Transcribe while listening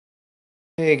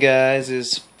Hey guys,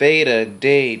 it's Beta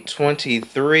Day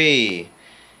 23.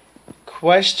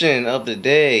 Question of the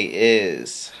day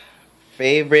is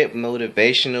favorite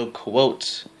motivational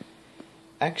quote.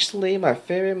 Actually, my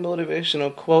favorite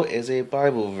motivational quote is a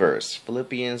Bible verse,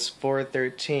 Philippians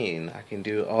 4:13. I can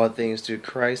do all things through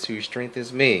Christ who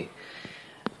strengthens me.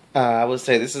 I would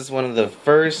say this is one of the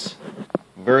first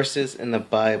verses in the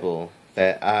Bible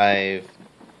that I've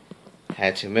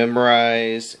had to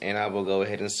memorize, and I will go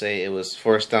ahead and say it was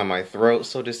forced down my throat,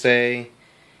 so to say.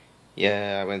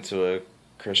 Yeah, I went to a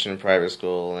Christian private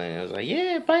school, and it was like,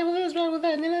 yeah, Bible this, Bible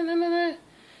that, nah, nah, nah, nah,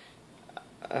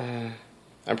 nah.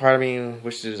 And part of me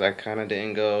wishes I kind of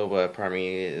didn't go, but part of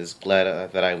me is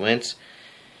glad that I went,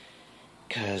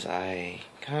 because I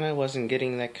kind of wasn't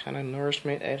getting that kind of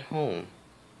nourishment at home.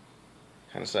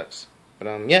 Kind of sucks.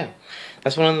 But yeah,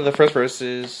 that's one of the first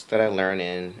verses that I learned,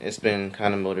 and it's been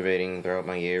kind of motivating throughout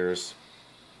my years.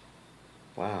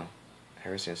 Wow,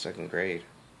 ever since second grade.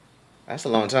 That's a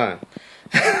long time.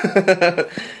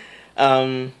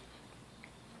 um,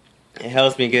 it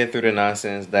helps me get through the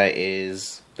nonsense that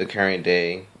is the current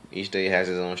day. Each day has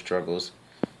its own struggles.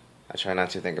 I try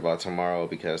not to think about tomorrow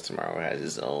because tomorrow has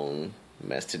its own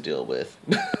mess to deal with.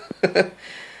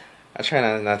 I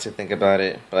try not to think about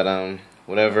it, but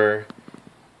whatever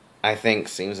I think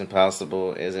seems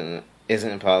impossible isn't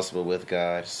impossible with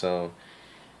God. So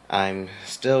I'm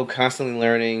still constantly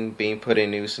learning, being put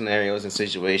in new scenarios and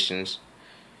situations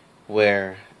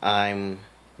where I'm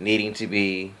needing to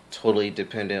be totally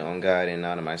dependent on God and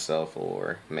not on myself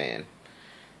or man.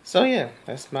 So yeah,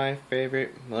 that's my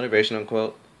favorite motivational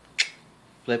quote,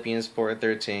 Philippians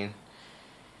 4:13.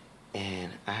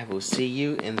 And I will see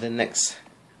you in the next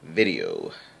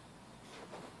video.